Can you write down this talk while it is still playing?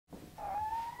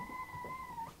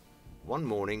One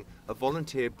morning, a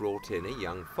volunteer brought in a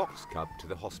young fox cub to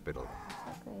the hospital.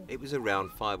 It was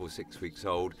around 5 or 6 weeks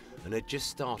old and had just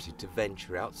started to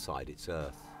venture outside its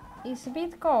earth. It's a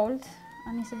bit cold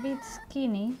and it's a bit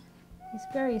skinny. It's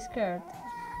very scared.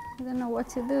 I don't know what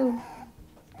to do.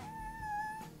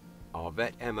 Our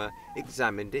vet Emma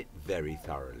examined it very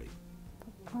thoroughly.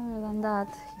 Other than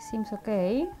that, he seems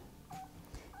okay.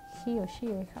 He or she,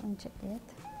 I haven't checked yet.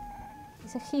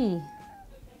 It's a he.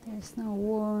 There's no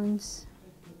wounds.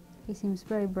 He seems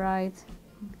very bright.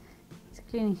 He's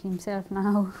cleaning himself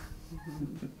now.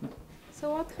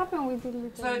 So what happened with the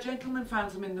little... So a gentleman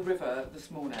found him in the river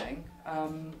this morning,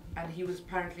 and he was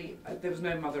apparently, there was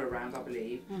no mother around, I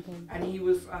believe, and he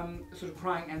was sort of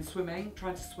crying and swimming,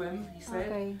 trying to swim, he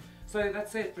said. Okay. So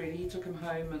that's it really, he took him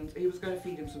home and he was going to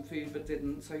feed him some food but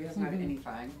didn't, so he hasn't had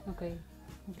anything. Okay.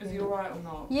 Is he alright or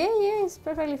not? Yeah, it's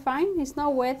perfectly fine. It's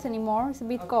not wet anymore, it's a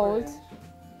bit cold. Brilliant.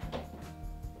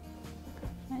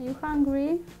 Are you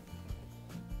hungry?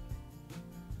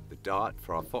 The diet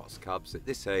for our fox cubs at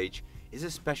this age is a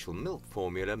special milk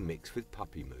formula mixed with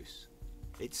puppy mousse.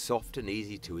 It's soft and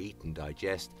easy to eat and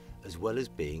digest, as well as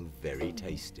being very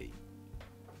tasty.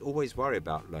 Always worry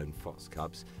about lone fox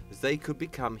cubs, as they could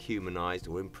become humanized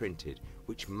or imprinted,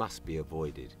 which must be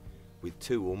avoided. With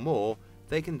 2 or more,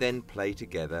 they can then play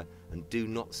together and do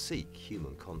not seek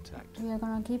human contact. We are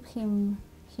gonna keep him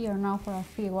here now for a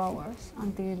few hours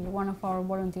until one of our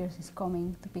volunteers is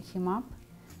coming to pick him up.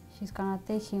 She's gonna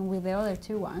take him with the other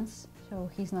 2 ones, so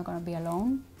he's not gonna be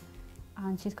alone.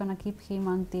 And she's gonna keep him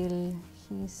until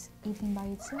he's eating by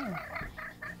itself.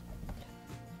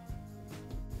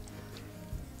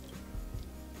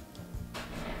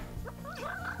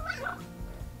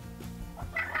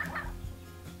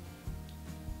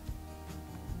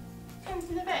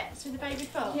 To the vets with the baby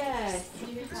fox? Yes.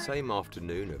 The same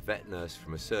afternoon, a vet nurse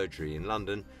from a surgery in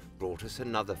London brought us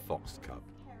another fox cub.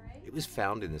 It was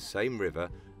found in the same river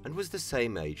and was the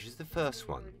same age as the first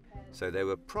one, so they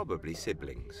were probably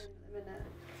siblings.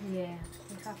 Yeah,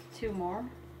 we have 2 more.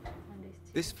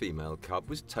 This female cub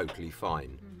was totally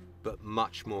fine, but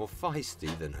much more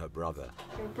feisty than her brother.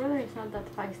 Your brother is not that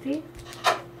feisty.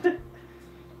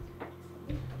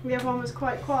 The other one was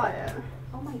quite quiet.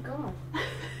 Oh my god.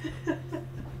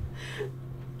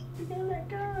 You're gonna let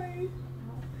go.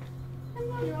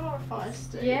 You are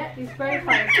feisty. Yeah, he's very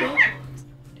feisty.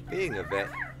 Being a vet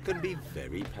can be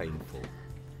very painful.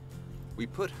 We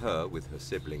put her with her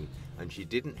sibling, and she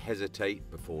didn't hesitate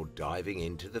before diving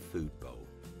into the food bowl.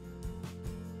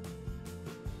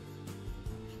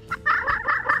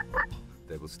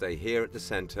 They will stay here at the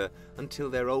centre until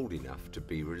they're old enough to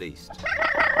be released.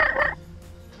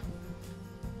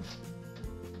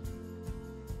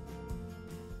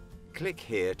 Click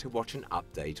here to watch an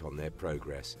update on their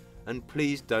progress, and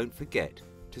please don't forget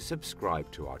to subscribe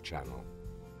to our channel.